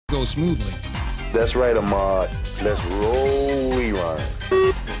go smoothly. That's right, Ahmad. Let's roll rewind.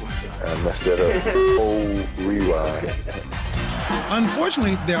 I messed that up. Oh, rewind.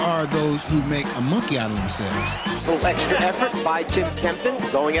 Unfortunately, there are those who make a monkey out of themselves. A little extra effort by Tim Kempton,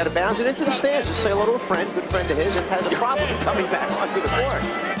 going out of bounds and into the stands to say hello to a friend, good friend of his, and has a problem coming back onto the court.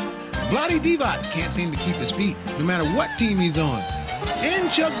 Bloody Divac can't seem to keep his feet, no matter what team he's on. And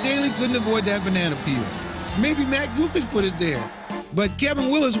Chuck Daly couldn't avoid that banana peel. Maybe Matt Gufish put it there. But Kevin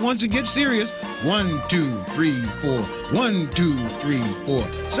Willis wants to get serious. 1, 2, 3, 4. 1, 2, 3,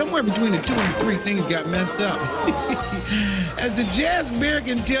 4. Somewhere between the 2 and 3, things got messed up. As the Jazz Bear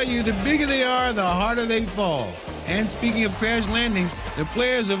can tell you, the bigger they are, the harder they fall. And speaking of crash landings, the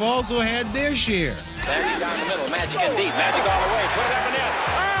players have also had their share. Magic down the middle, Magic in deep, Magic all the way, put it up and in.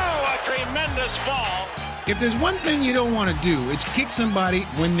 Oh, a tremendous fall. If there's one thing you don't want to do, it's kick somebody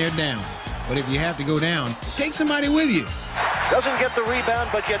when they're down. But if you have to go down, take somebody with you. Doesn't get the rebound,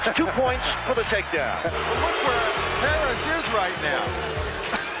 but gets 2 points for the takedown. Look where Harris is right now.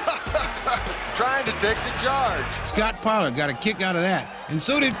 Trying to take the charge. Scott Pollard got a kick out of that. And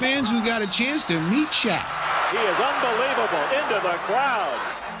so did fans who got a chance to meet Shaq. He is unbelievable into the crowd.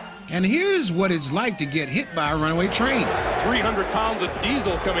 And here's what it's like to get hit by a runaway train. 300 pounds of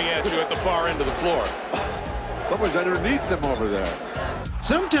diesel coming at you at the far end of the floor. Someone's underneath them over there.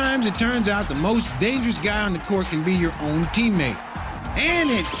 Sometimes it turns out the most dangerous guy on the court can be your own teammate.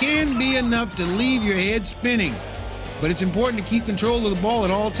 And it can be enough to leave your head spinning. But it's important to keep control of the ball at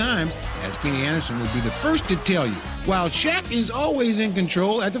all times, as Kenny Anderson will be the first to tell you, while Shaq is always in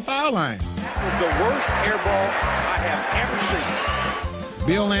control at the foul line. That was the worst air ball I have ever seen.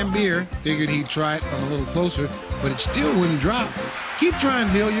 Bill Lambier figured he'd try it from a little closer, but it still wouldn't drop. Keep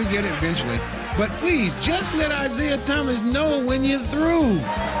trying, Bill, you'll get it eventually. But please, just let Isaiah Thomas know when you're through.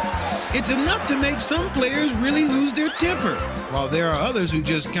 It's enough to make some players really lose their temper, while there are others who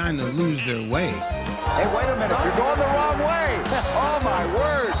just kind of lose their way. Hey, wait a minute, you're going the wrong way. Oh, my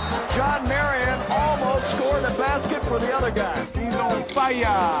word. John Marion almost scored a basket for the other guy. He's on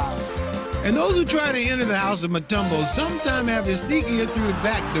fire. And those who try to enter the house of Mutombo sometime have to sneak in through the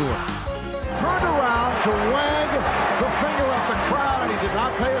back door. Turned around to wag the finger at the crowd, and he did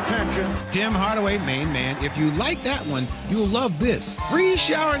not pay attention. Tim Hardaway, main man. If you like that one, you'll love this. Free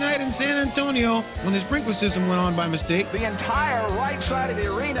shower night in San Antonio when the sprinkler system went on by mistake. The entire right side of the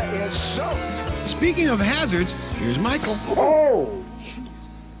arena is soaked. Speaking of hazards, here's Michael. Oh!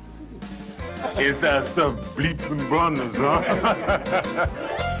 It's that stuff bleeping blunders, huh?